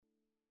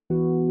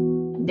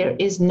there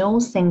is no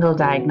single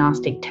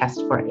diagnostic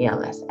test for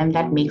ALS, and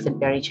that makes it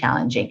very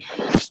challenging.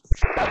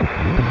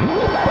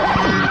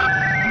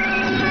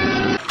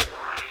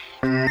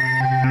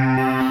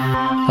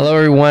 Hello,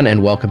 everyone,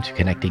 and welcome to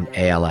Connecting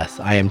ALS.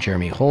 I am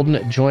Jeremy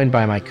Holden, joined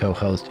by my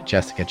co-host,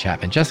 Jessica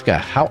Chapman. Jessica,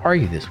 how are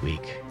you this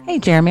week? Hey,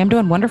 Jeremy, I'm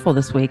doing wonderful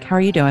this week. How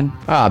are you doing?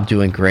 I'm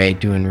doing great,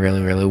 doing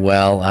really, really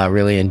well.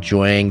 Really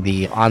enjoying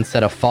the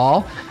onset of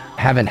fall.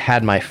 Haven't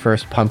had my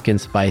first pumpkin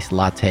spice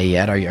latte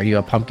yet. Are you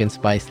a pumpkin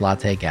spice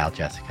latte gal,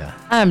 Jessica?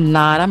 I'm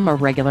not. I'm a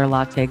regular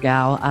latte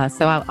gal,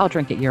 so I'll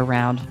drink it year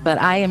round. But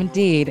I am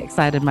indeed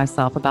excited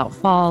myself about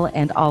fall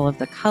and all of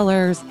the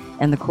colors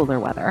and the cooler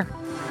weather.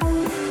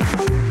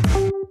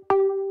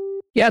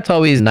 Yeah, it's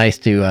always nice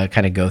to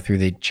kind of go through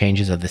the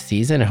changes of the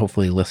season.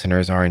 Hopefully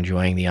listeners are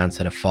enjoying the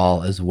onset of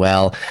fall as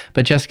well.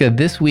 But Jessica,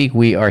 this week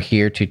we are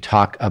here to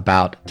talk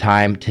about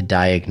time to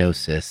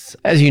diagnosis.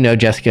 As you know,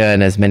 Jessica,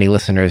 and as many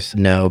listeners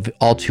know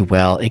all too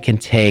well, it can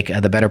take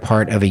the better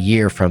part of a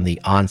year from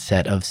the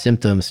onset of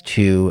symptoms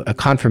to a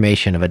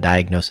confirmation of a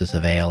diagnosis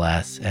of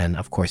ALS. And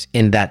of course,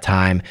 in that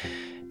time,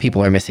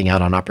 people are missing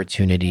out on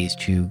opportunities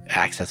to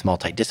access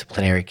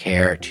multidisciplinary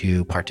care,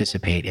 to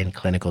participate in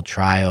clinical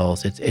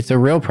trials. It's a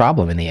real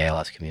problem in the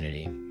ALS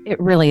community. It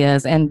really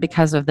is. And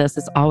because of this,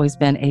 it's always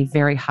been a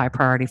very high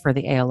priority for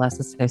the ALS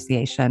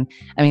Association.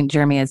 I mean,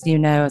 Jeremy, as you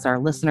know, as our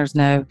listeners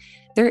know,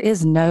 there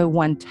is no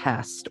one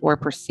test or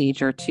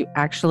procedure to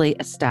actually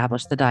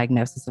establish the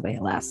diagnosis of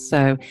ALS.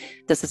 So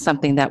this is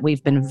something that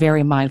we've been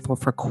very mindful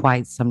for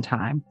quite some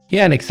time.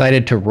 Yeah, and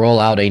excited to roll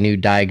out a new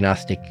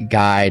diagnostic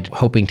guide,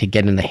 hoping to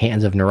get in the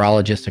hands of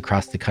neurologists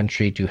across the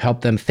country to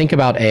help them think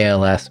about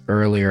ALS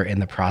earlier in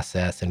the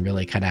process and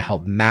really kind of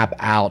help map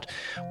out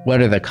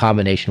what's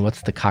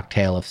the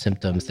cocktail of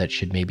symptoms that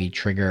should maybe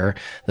trigger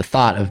the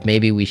thought of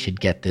maybe we should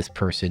get this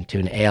person to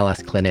an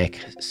ALS clinic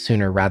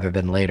sooner rather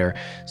than later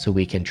so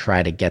we can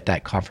try to get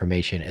that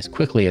confirmation as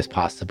quickly as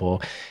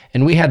possible.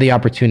 And we had the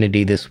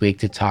opportunity this week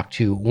to talk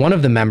to one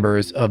of the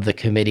members of the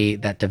committee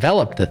that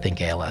developed the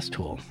Think ALS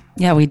tool.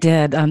 Yeah, we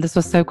did. This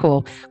was so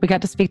cool. We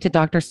got to speak to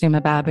Dr.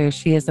 Suma Babu.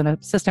 She is an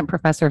assistant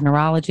professor of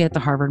neurology at the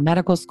Harvard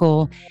Medical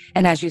School.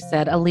 And as you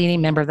said, a leading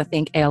member of the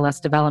Think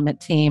ALS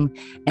development team.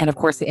 And of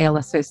course, the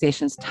ALS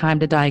Association's Time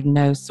to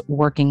Diagnose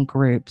working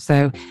group.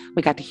 So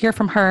we got to hear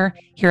from her,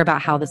 hear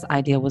about how this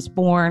idea was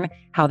born,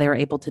 how they were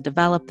able to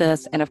develop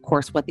this, and of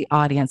course, what the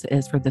audience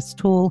is for this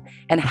tool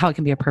and how it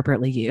can be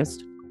appropriately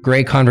used.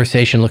 Great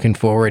conversation. Looking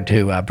forward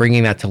to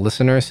bringing that to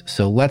listeners.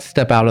 So let's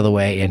step out of the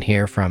way and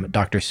hear from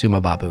Dr.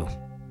 Suma Babu.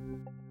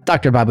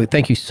 Dr. Babu,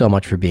 thank you so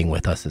much for being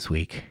with us this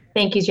week.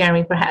 Thank you,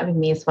 Jeremy, for having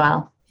me as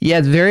well. Yeah,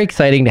 it's very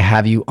exciting to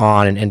have you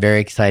on and very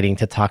exciting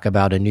to talk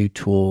about a new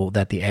tool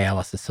that the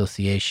ALS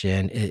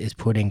Association is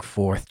putting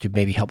forth to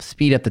maybe help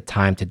speed up the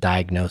time to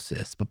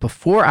diagnosis. But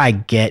before I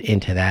get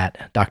into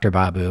that, Dr.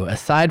 Babu,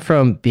 aside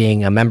from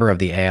being a member of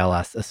the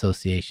ALS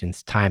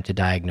Association's Time to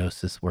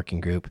Diagnosis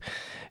working group,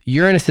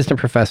 you're an assistant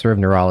professor of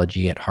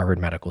neurology at Harvard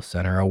Medical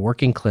Center, a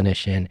working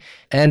clinician,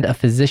 and a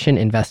physician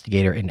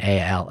investigator in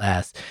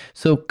ALS.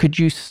 So could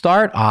you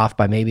start off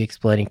by maybe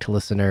explaining to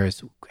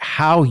listeners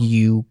how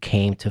you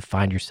came to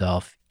find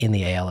yourself in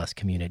the ALS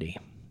community?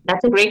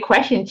 That's a great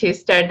question to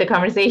start the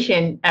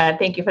conversation.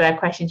 Thank you for that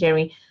question,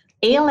 Jeremy.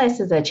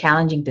 ALS is a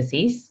challenging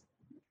disease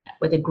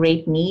with a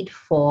great need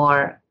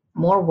for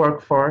more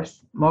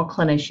workforce, more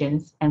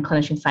clinicians, and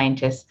clinician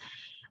scientists.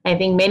 I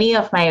think many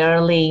of my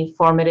early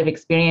formative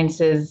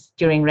experiences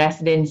during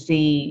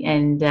residency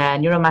and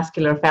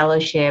neuromuscular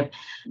fellowship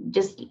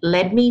just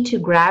led me to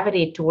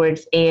gravitate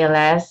towards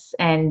ALS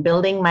and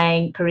building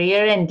my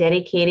career and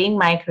dedicating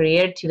my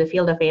career to the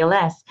field of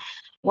ALS.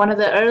 One of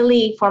the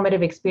early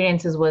formative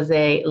experiences was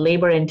a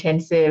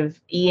labor-intensive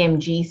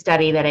EMG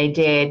study that I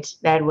did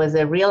that was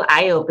a real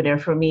eye-opener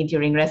for me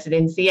during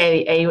residency.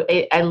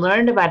 I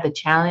learned about the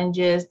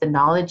challenges, the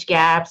knowledge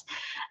gaps,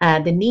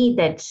 the need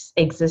that's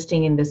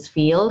existing in this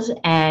field,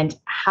 and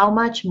how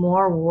much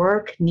more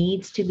work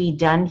needs to be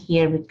done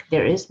here.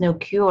 There is no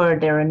cure.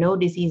 There are no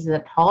diseases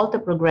that halt the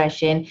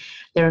progression.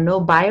 There are no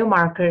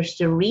biomarkers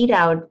to read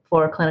out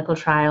for clinical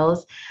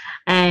trials.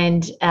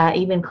 And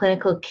even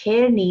clinical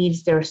care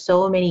needs, there are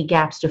so many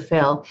gaps to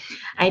fill.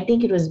 I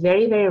think it was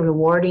very, very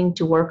rewarding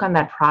to work on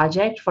that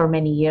project for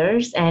many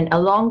years. And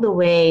along the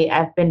way,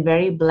 I've been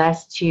very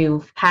blessed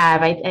to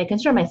have, I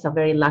consider myself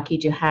very lucky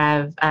to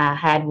have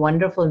had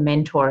wonderful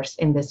mentors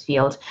in this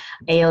field.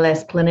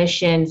 ALS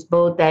clinicians,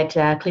 both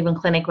at Cleveland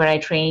Clinic where I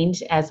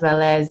trained, as well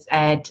as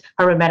at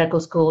Harvard Medical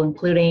School,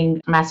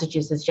 including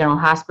Massachusetts General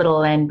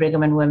Hospital and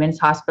Brigham and Women's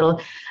Hospital.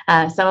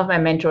 Some of my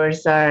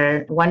mentors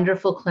are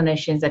wonderful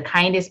clinicians, the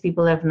kindest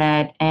people I've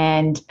met,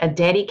 and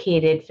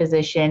dedicated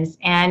physicians,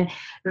 and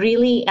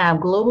really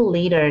global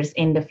leaders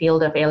in the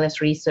field of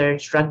ALS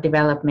research, drug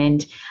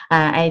development.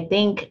 I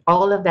think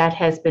all of that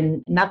has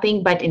been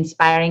nothing but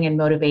inspiring and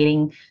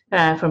motivating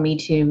for me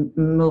to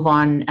move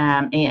on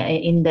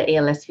in the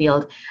ALS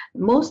field.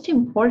 Most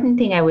important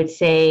thing I would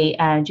say,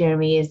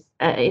 Jeremy, is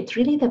it's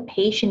really the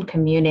patient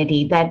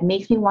community that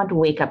makes me want to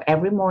wake up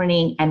every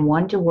morning and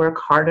want to work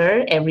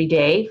harder every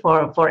day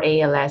for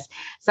ALS.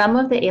 Some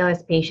of the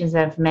ALS patients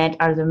I've met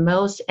are the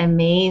most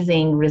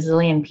amazing,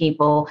 resilient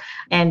people,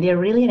 and they're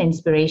really an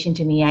inspiration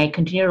to me. I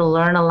continue to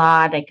learn a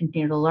lot. I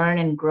continue to learn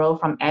and grow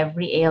from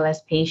every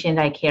ALS patient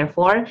I care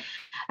for.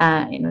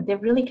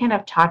 They've really kind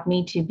of taught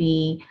me to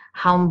be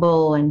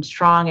humble and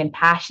strong and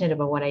passionate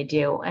about what I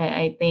do.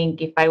 I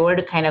think if I were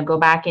to kind of go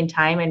back in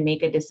time and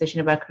make a decision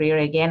about career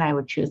again, I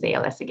would choose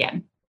ALS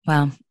again.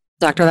 Wow,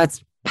 Doctor,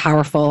 that's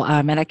powerful.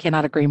 And I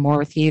cannot agree more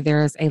with you.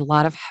 There's a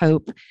lot of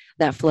hope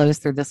that flows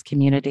through this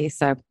community.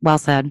 So well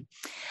said.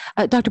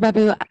 Dr.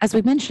 Babu, as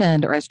we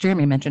mentioned, or as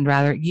Jeremy mentioned,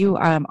 rather, you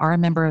are a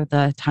member of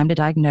the Time to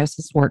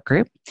Diagnosis work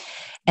group.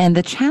 And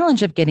the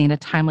challenge of getting a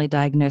timely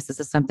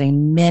diagnosis is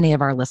something many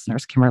of our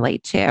listeners can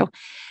relate to.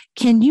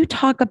 Can you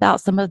talk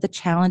about some of the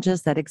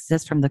challenges that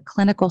exist from the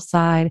clinical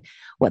side?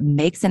 What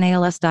makes an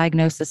ALS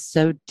diagnosis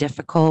so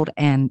difficult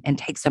and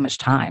takes so much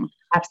time?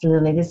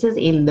 Absolutely. This is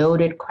a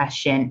loaded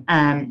question.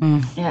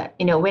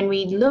 When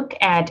we look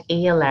at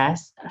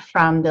ALS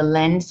from the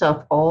lens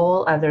of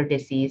all other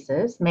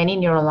diseases, many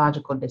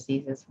neurological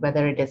diseases,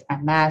 whether it is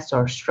MS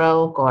or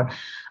stroke or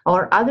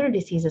other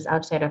diseases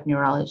outside of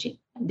neurology,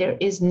 there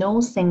is no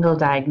single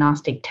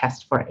diagnostic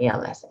test for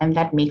ALS, and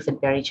that makes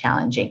it very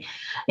challenging.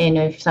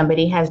 If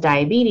somebody has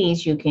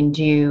diabetes, you can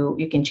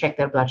check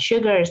their blood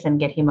sugars and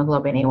get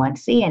hemoglobin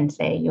A1C and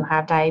say you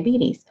have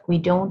diabetes. We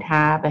don't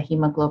have a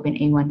hemoglobin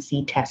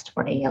A1C test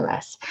for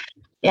ALS.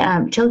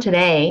 Till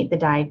today, the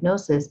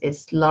diagnosis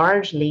is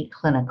largely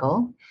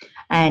clinical.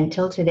 And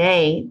till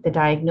today, the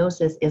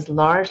diagnosis is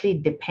largely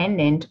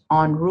dependent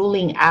on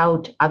ruling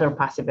out other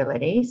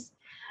possibilities.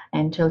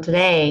 Until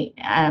today,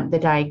 the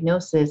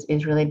diagnosis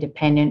is really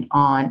dependent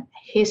on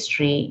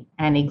history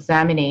and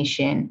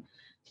examination.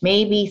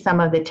 Maybe some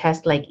of the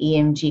tests like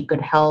EMG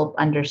could help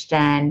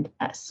understand,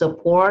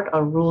 support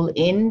or rule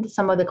in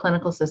some of the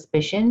clinical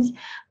suspicions,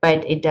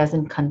 but it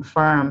doesn't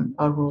confirm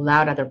or rule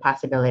out other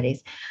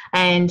possibilities.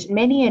 And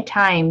many a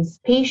times,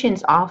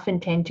 patients often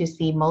tend to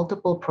see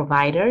multiple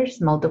providers,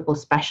 multiple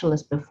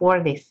specialists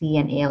before they see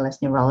an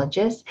ALS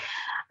neurologist.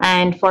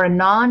 And for a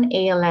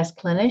non-ALS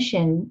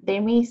clinician,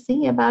 they may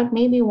see about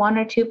maybe 1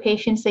 or 2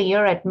 patients a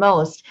year at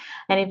most.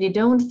 And if you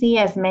don't see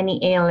as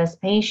many ALS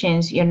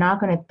patients, you're not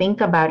going to think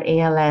about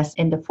ALS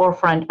in the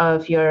forefront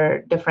of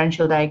your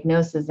differential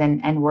diagnosis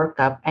and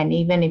workup. And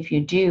even if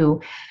you do,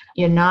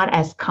 you're not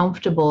as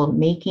comfortable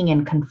making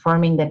and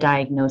confirming the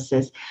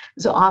diagnosis.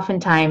 So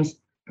oftentimes,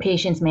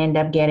 patients may end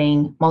up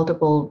getting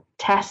multiple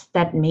tests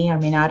that may or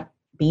may not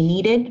be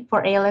needed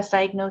for ALS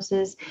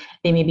diagnosis.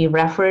 They may be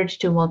referred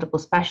to multiple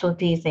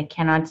specialties. They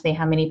cannot say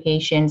how many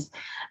patients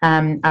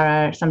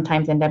are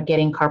sometimes end up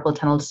getting carpal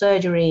tunnel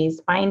surgeries,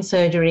 spine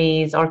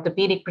surgeries,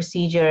 orthopedic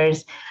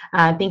procedures,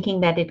 thinking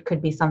that it could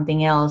be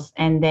something else.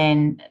 And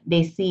then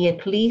they see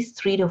at least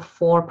 3 to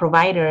 4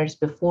 providers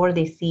before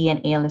they see an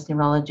ALS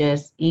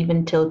neurologist,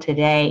 even till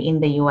today in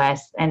the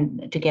US,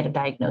 and to get a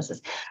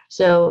diagnosis.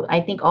 So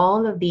I think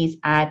all of these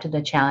add to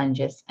the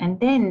challenges. And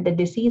then the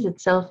disease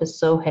itself is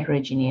so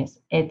heterogeneous.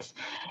 It's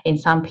in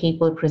some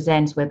people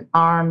presents with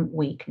arm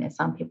weakness,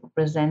 some people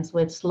presents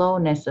with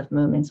slowness of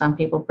movement, some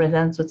people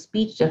presents with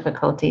speech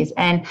difficulties,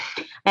 and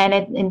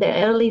in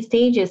the early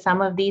stages,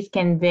 some of these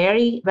can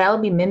very well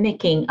be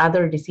mimicking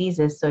other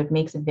diseases, so it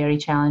makes it very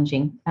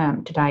challenging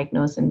to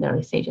diagnose in the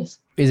early stages.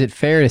 Is it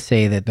fair to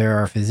say that there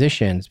are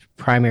physicians,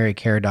 primary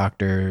care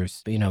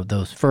doctors,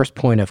 those first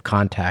point of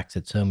contacts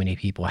that so many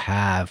people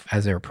have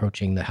as they're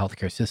approaching the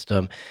healthcare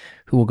system,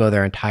 who will go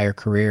their entire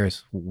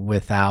careers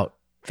without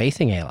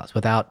facing ALS,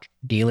 without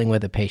dealing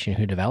with a patient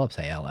who develops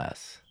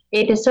ALS?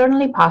 It is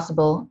certainly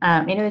possible.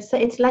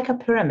 It's like a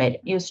pyramid.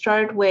 You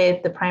start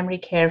with the primary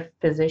care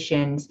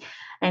physicians,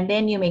 and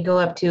then you may go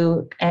up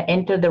to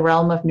enter the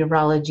realm of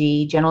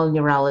neurology, general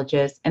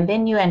neurologists, and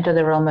then you enter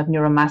the realm of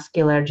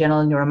neuromuscular,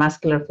 general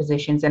neuromuscular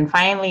physicians. And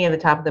finally, at the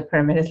top of the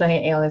pyramid is like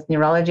an ALS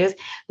neurologist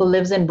who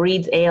lives and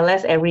breathes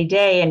ALS every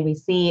day. And we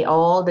see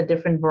all the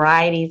different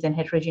varieties and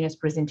heterogeneous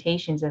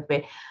presentations of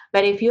it.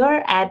 But if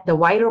you're at the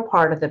wider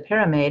part of the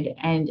pyramid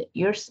and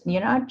you're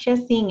not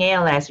just seeing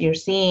ALS, you're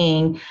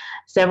seeing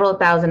several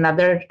thousand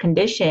other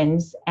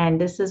conditions, and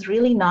this is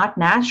really not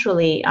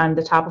naturally on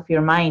the top of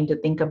your mind to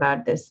think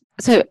about this.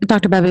 So,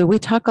 Dr. Babu, we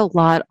talk a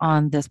lot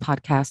on this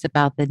podcast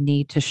about the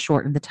need to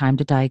shorten the time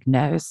to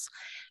diagnose.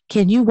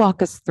 Can you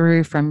walk us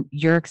through, from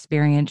your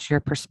experience, your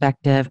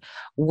perspective,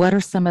 what are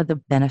some of the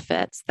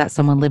benefits that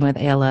someone living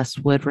with ALS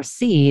would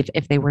receive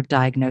if they were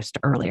diagnosed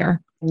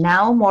earlier?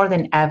 Now more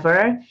than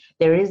ever,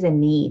 there is a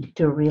need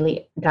to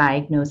really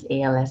diagnose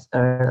ALS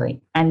early.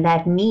 And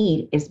that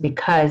need is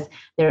because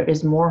there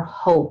is more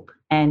hope.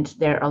 And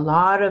there are a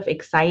lot of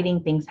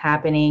exciting things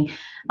happening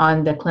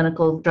on the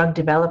clinical drug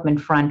development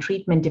front,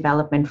 treatment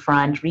development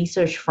front,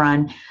 research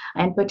front,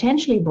 and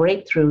potentially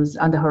breakthroughs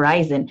on the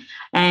horizon.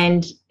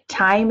 And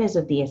time is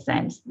of the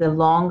essence. The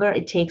longer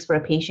it takes for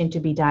a patient to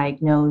be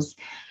diagnosed,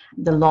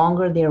 the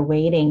longer they're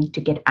waiting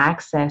to get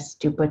access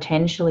to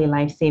potentially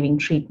life-saving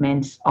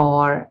treatments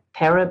or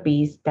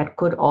therapies that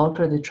could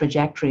alter the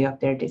trajectory of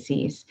their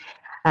disease.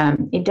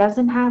 It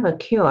doesn't have a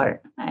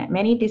cure.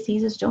 Many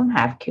diseases don't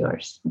have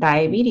cures.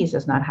 Diabetes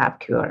does not have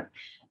cure.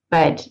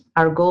 But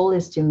our goal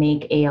is to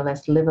make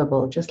ALS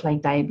livable, just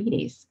like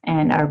diabetes.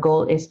 And our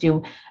goal is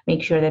to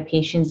make sure that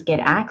patients get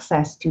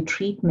access to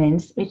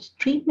treatments, which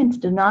treatments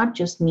do not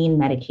just mean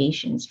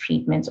medications.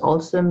 Treatments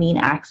also mean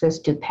access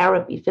to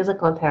therapy,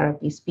 physical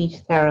therapy, speech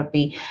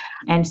therapy,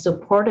 and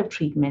supportive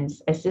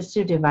treatments,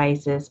 assistive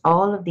devices,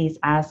 all of these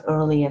as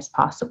early as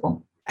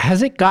possible.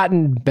 Has it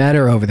gotten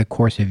better over the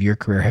course of your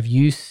career? Have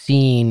you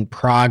seen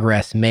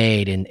progress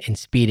made in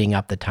speeding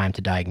up the time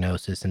to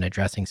diagnosis and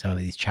addressing some of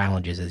these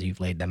challenges as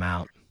you've laid them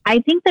out? I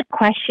think the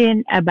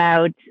question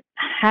about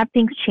have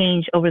things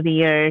changed over the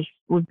years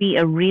would be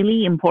a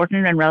really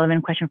important and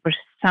relevant question for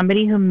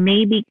somebody who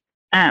maybe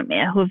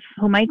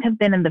who might have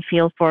been in the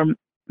field for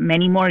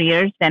many more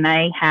years than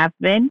I have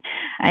been.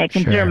 I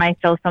consider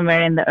myself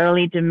somewhere in the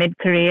early to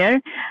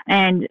mid-career.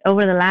 And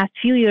over the last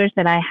few years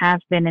that I have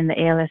been in the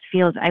ALS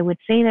field, I would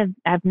say that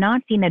I've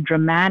not seen a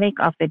dramatic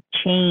of a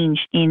change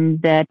in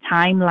the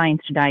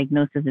timelines to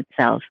diagnosis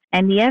itself.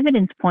 And the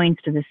evidence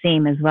points to the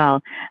same as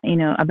well. You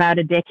know, about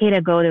a decade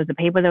ago, there was a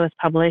paper that was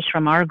published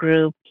from our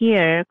group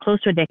here, close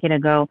to a decade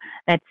ago,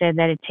 that said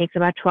that it takes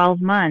about 12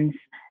 months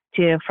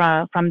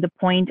from the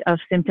point of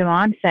symptom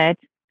onset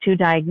to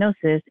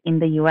diagnosis in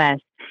the U.S.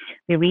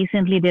 We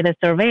recently did a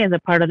survey as a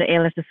part of the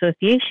ALS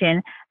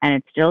Association, and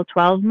it's still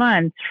 12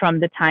 months from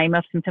the time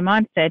of symptom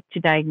onset to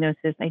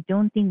diagnosis. I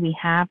don't think we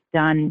have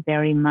done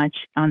very much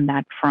on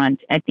that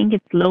front. I think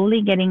it's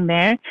slowly getting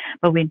there,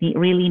 but we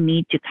really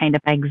need to kind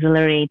of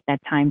accelerate that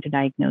time to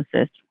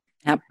diagnosis.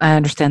 Yep, I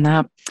understand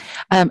that.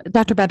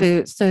 Dr.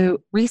 Babu,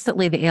 so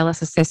recently the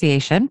ALS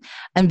Association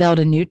unveiled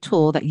a new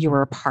tool that you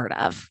were a part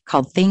of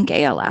called Think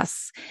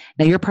ALS.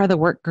 Now, you're part of the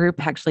work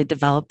group actually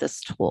developed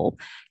this tool.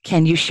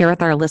 Can you share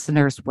with our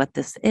listeners what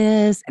this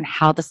is and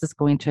how this is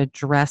going to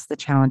address the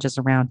challenges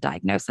around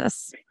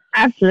diagnosis?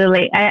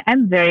 Absolutely.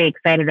 I'm very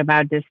excited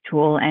about this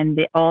tool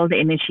and all the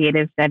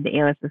initiatives that the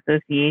ALS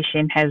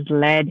Association has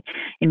led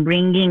in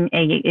bringing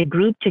a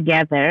group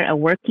together, a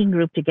working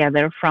group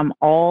together from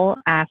all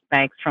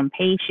aspects, from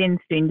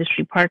patients to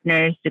industry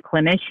partners to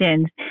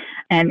clinicians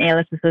and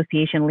ALS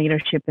Association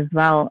leadership as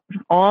well,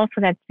 all for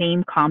that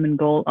same common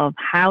goal of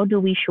how do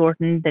we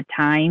shorten the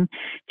time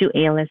to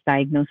ALS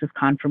diagnosis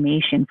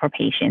confirmation for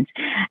patients.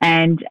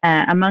 And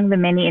among the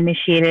many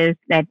initiatives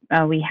that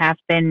we have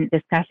been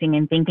discussing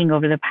and thinking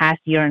over the past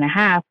year and a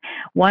half,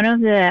 one of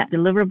the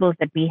deliverables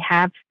that we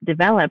have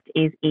developed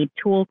is a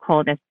tool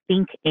called a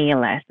Think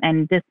ALS.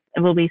 And this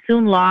will be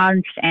soon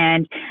launched.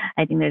 And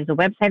I think there's a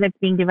website that's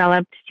being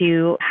developed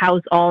to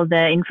house all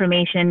the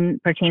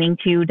information pertaining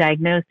to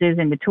diagnosis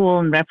and the tool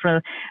and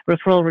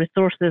referral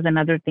resources and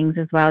other things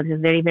as well. This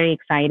is very, very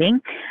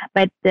exciting.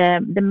 But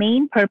the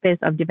main purpose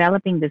of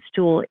developing this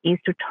tool is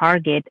to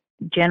target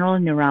general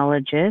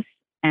neurologists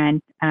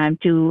and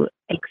to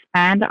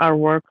expand our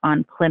work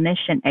on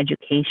clinician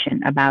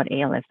education about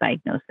ALS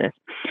diagnosis.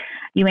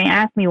 You may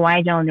ask me,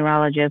 why general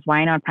neurologists?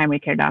 Why not primary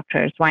care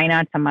doctors? Why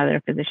not some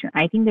other physician?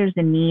 I think there's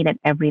a need at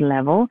every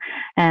level.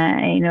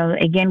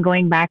 Again,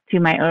 going back to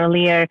my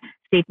earlier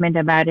statement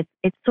about it,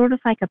 it's sort of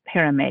like a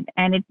pyramid,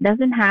 and it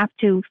doesn't have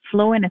to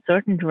flow in a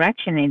certain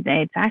direction.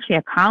 It's actually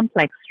a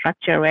complex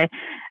structure where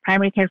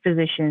primary care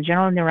physicians,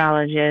 general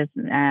neurologists,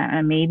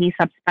 maybe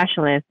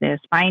subspecialists, there's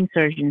spine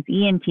surgeons,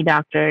 ENT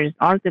doctors,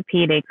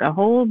 orthopedics, a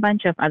whole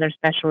bunch of other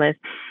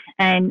specialists.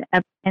 And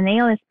an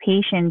ALS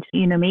patient,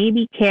 may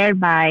be cared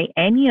by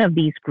any of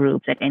these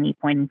groups at any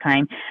point in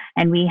time.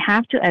 And we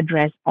have to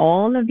address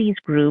all of these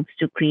groups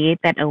to create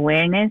that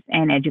awareness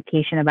and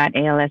education about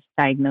ALS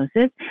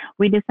diagnosis.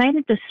 We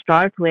decided to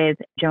start with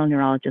general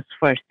neurologists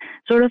first,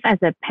 sort of as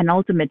a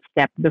penultimate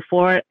step.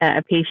 Before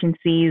a patient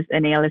sees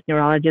an ALS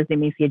neurologist, they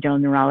may see a general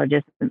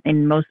neurologist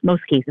in most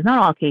cases,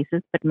 not all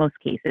cases, but most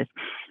cases.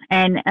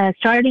 And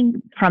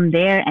starting from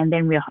there, and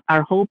then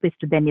our hope is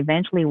to then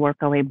eventually work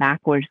our way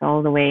backwards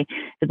all the way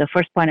to the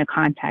first point of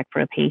contact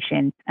for a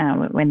patient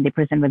when they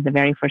present with the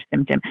very first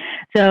symptom.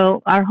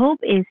 So our hope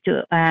is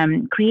to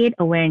create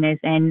awareness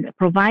and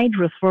provide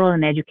referral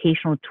and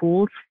educational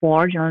tools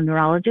for general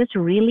neurologists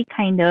to really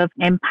kind of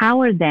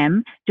empower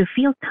them to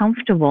feel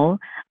comfortable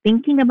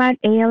thinking about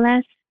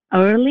ALS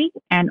early,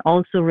 and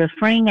also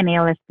referring an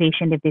ALS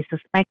patient if they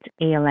suspect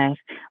ALS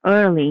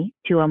early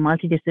to a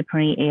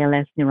multidisciplinary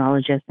ALS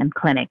neurologist and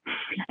clinic.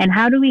 And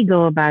how do we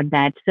go about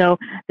that? So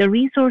the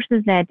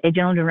resources that a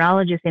general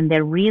neurologist in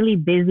their really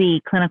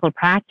busy clinical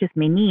practice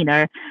may need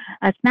are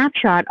a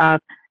snapshot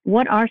of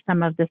what are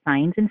some of the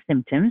signs and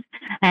symptoms,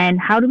 and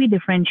how do we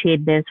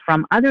differentiate this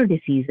from other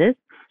diseases?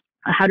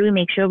 How do we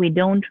make sure we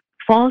don't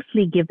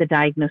falsely give the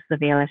diagnosis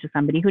of ALS to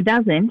somebody who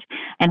doesn't?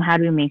 And how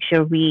do we make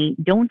sure we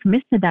don't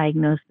miss the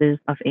diagnosis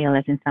of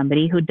ALS in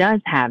somebody who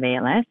does have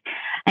ALS?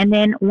 And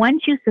then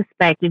once you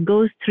suspect, it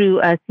goes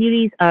through a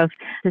series of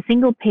a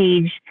single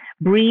page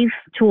brief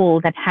tool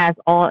that has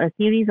a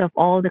series of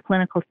all the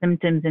clinical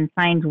symptoms and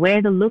signs,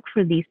 where to look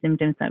for these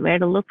symptoms, where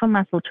to look for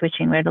muscle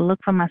twitching, where to look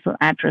for muscle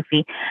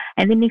atrophy.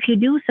 And then if you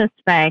do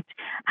suspect,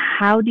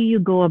 how do you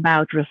go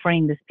about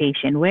referring this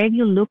patient? Where do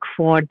you look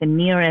for the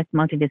nearest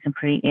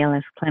multidisciplinary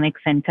ALS clinic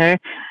center?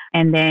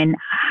 And then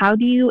how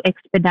do you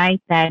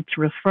expedite that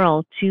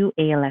referral to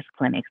ALS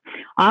clinics?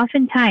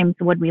 Oftentimes,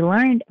 what we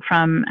learned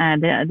from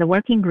the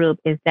working group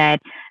is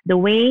that the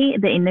way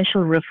the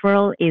initial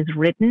referral is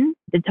written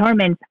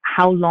determines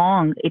how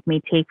long it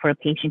may take for a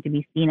patient to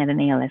be seen at an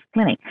ALS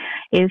clinic.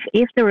 If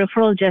the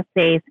referral just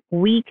says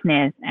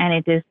weakness and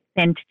it is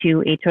sent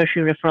to a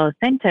tertiary referral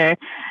center,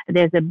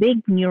 there's a big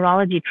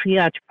neurology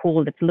triage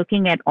pool that's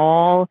looking at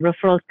all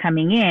referrals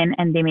coming in,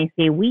 and they may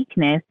say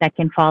weakness that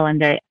can fall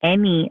under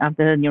any of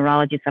the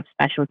neurology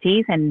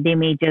subspecialties, and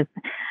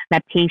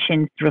that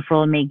patient's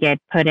referral may get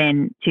put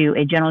into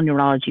a general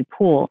neurology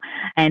pool,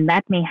 and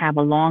that may have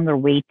a longer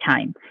wait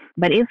time.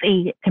 But if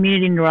a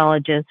community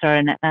neurologist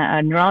or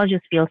a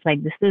neurologist feels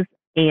like this is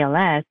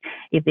ALS,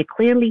 if they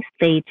clearly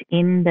state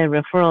in the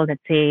referral that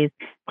says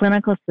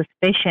clinical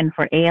suspicion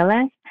for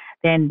ALS,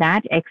 then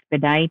that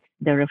expedites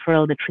the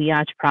referral, the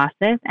triage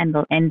process, and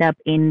will end up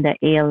in the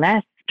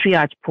ALS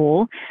triage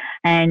pool.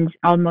 And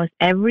almost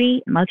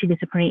every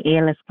multidisciplinary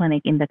ALS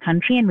clinic in the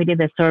country, and we did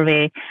a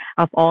survey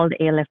of all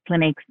the ALS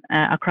clinics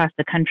across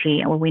the country,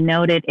 and what we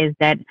noted is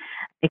that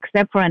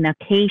except for an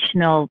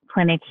occasional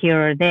clinic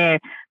here or there,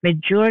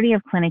 majority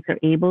of clinics are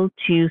able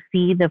to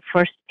see the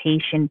first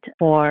patient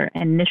for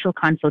an initial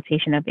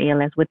consultation of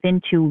ALS within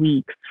 2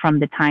 weeks from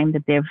the time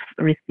that they've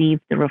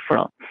received the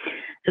referral.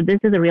 So this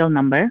is a real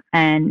number,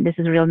 and this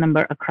is a real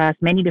number across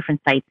many different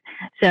sites.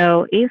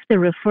 So if the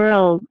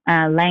referral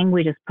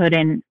language is put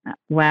in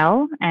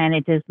well, and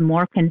it is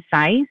more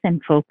concise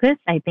and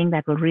focused, I think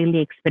that will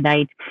really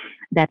expedite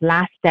that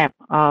last step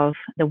of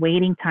the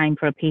waiting time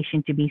for a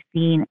patient to be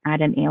seen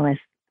at an ALS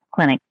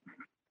clinic.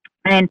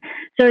 And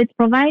so it's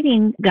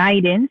providing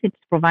guidance, it's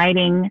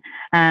providing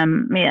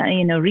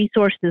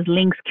resources,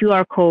 links,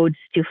 QR codes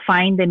to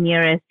find the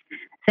nearest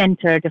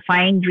center, to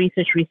find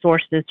research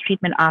resources,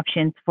 treatment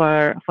options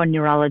for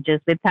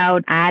neurologists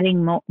without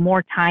adding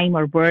more time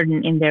or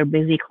burden in their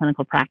busy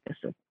clinical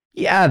practices.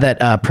 Yeah,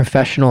 that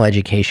professional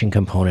education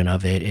component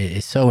of it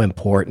is so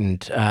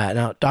important.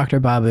 Now, Dr.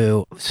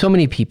 Babu, so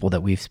many people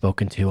that we've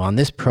spoken to on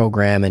this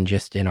program and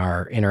just in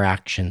our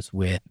interactions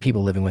with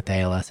people living with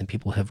ALS and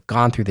people who have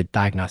gone through the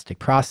diagnostic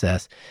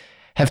process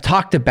have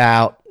talked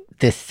about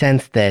this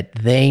sense that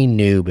they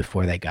knew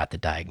before they got the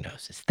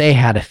diagnosis. They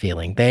had a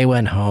feeling. They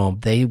went home,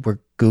 they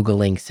were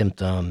Googling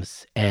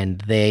symptoms, and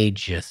they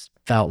just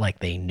felt like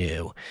they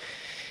knew.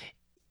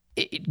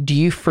 Do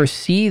you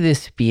foresee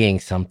this being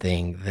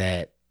something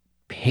that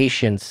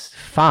patients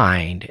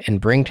find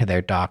and bring to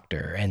their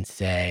doctor and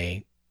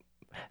say,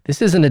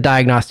 this isn't a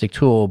diagnostic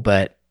tool,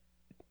 but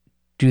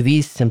do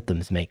these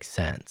symptoms make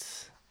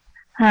sense?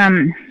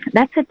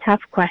 That's a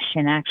tough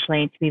question,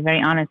 actually, to be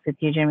very honest with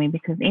you, Jeremy,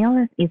 because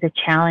ALS is a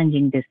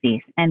challenging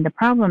disease. And the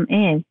problem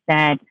is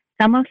that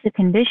some of the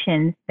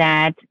conditions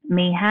that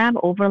may have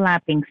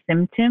overlapping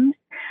symptoms,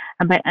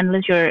 but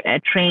unless you're a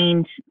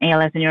trained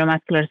ALS and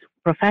neuromuscular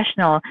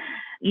professional,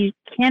 you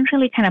can't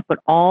really kind of put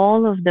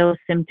all of those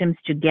symptoms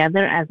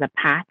together as a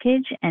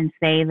package and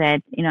say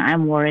that,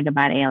 I'm worried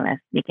about ALS.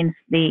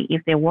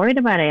 If they're worried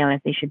about ALS,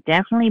 they should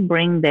definitely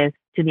bring this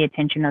to the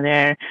attention of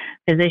their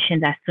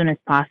physicians as soon as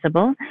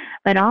possible.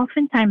 But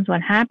oftentimes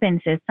what happens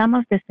is some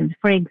of the symptoms,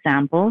 for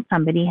example,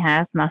 somebody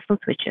has muscle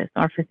twitches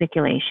or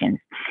fasciculations,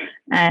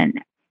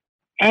 and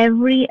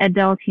every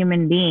adult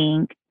human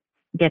being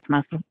gets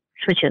muscle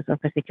twitches or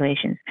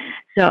fasciculations.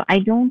 So I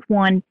don't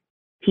want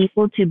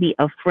people to be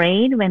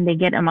afraid when they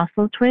get a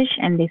muscle twitch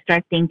and they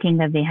start thinking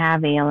that they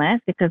have ALS,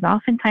 because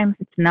oftentimes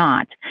it's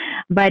not.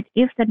 But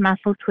if that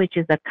muscle twitch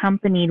is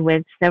accompanied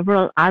with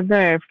several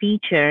other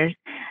features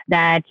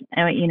that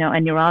a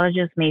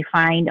neurologist may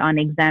find on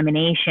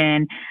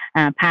examination,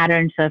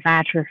 patterns of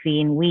atrophy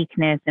and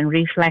weakness and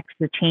reflex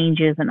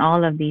changes and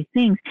all of these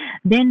things,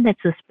 then that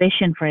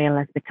suspicion for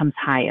ALS becomes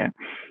higher.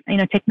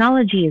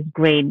 Technology is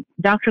great.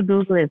 Dr.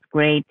 Google is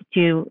great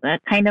to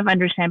kind of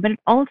understand, but it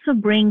also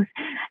brings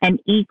an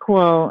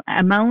equal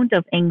amount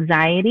of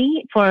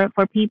anxiety for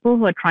people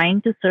who are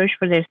trying to search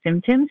for their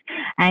symptoms,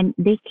 and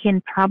they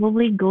can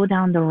probably go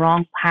down the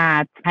wrong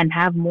path and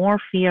have more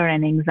fear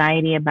and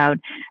anxiety about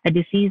a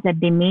disease that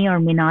they may or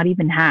may not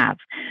even have.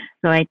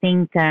 So I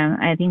think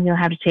you'll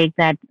have to take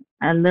that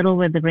a little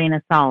with a grain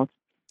of salt.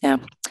 Yeah,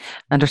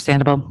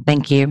 understandable.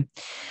 Thank you.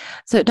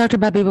 So, Dr.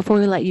 Babu, before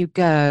we let you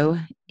go,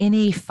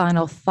 any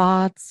final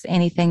thoughts,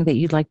 anything that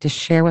you'd like to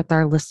share with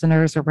our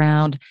listeners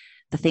around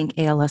the Think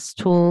ALS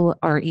tool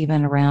or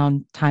even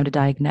around time to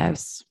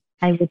diagnose?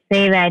 I would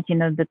say that,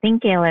 the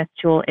Think ALS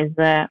tool is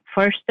the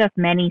first of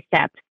many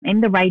steps in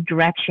the right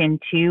direction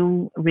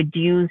to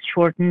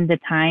shorten the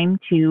time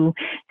to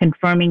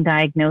confirming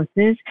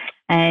diagnosis.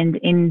 And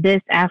in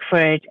this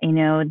effort,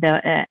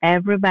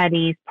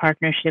 everybody's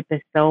partnership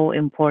is so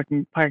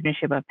important.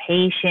 Partnership of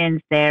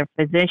patients, their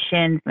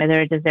physicians,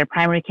 whether it is their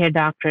primary care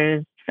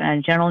doctors,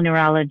 general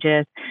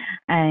neurologists,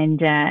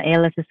 and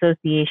ALS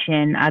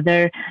Association,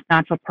 other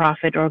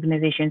not-for-profit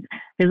organizations,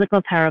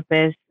 physical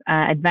therapists,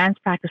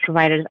 advanced practice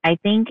providers. I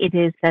think it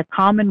is a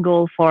common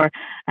goal for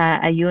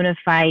a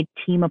unified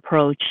team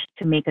approach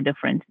to make a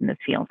difference in this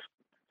field.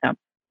 So,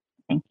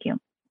 thank you.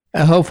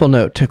 A hopeful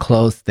note to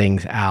close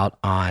things out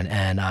on.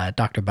 And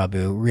Dr.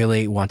 Babu,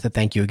 really want to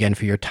thank you again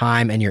for your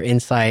time and your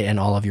insight and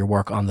all of your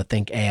work on the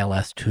Think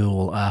ALS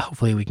tool.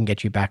 Hopefully we can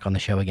get you back on the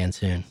show again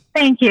soon.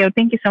 Thank you.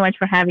 Thank you so much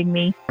for having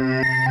me.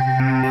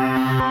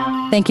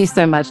 Thank you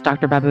so much,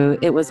 Dr. Babu.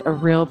 It was a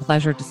real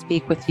pleasure to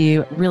speak with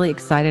you. Really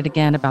excited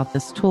again about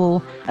this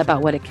tool,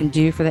 about what it can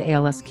do for the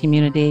ALS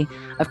community.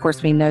 Of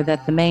course, we know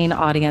that the main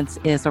audience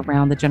is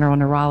around the general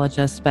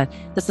neurologist, but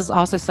this is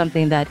also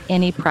something that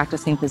any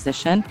practicing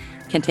physician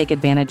can take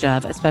advantage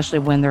of, especially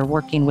when they're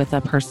working with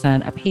a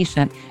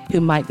patient who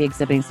might be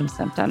exhibiting some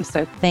symptoms.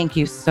 So thank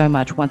you so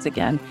much once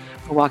again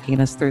for walking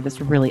us through this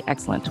really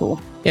excellent tool.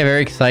 Yeah,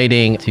 very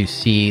exciting to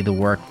see the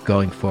work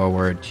going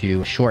forward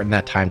to shorten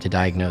that time to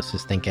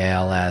diagnosis, Think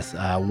ALS,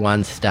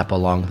 one step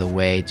along the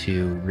way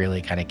to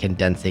really kind of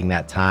condensing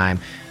that time.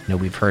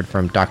 We've heard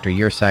from Dr.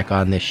 Yurcek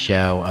on this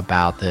show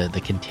about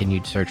the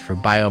continued search for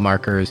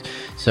biomarkers.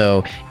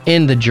 So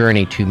in the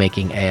journey to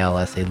making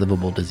ALS a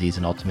livable disease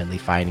and ultimately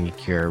finding a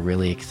cure,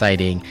 really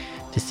exciting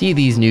to see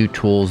these new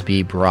tools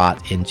be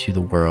brought into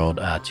the world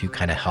to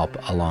kind of help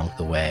along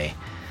the way.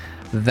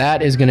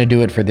 That is going to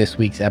do it for this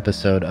week's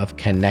episode of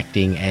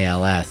Connecting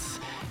ALS.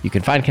 You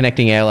can find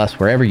Connecting ALS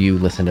wherever you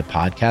listen to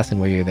podcasts, and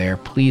where you're there,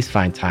 please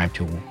find time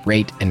to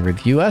rate and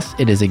review us.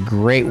 It is a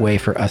great way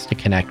for us to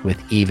connect with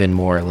even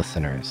more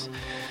listeners.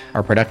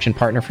 Our production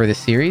partner for this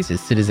series is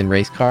Citizen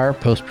Race Car,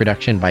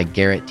 post-production by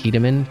Garrett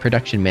Tiedemann,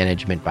 production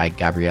management by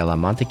Gabriela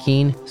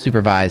Montequin,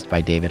 supervised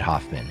by David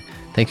Hoffman.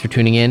 Thanks for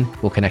tuning in.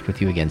 We'll connect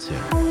with you again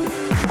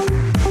soon.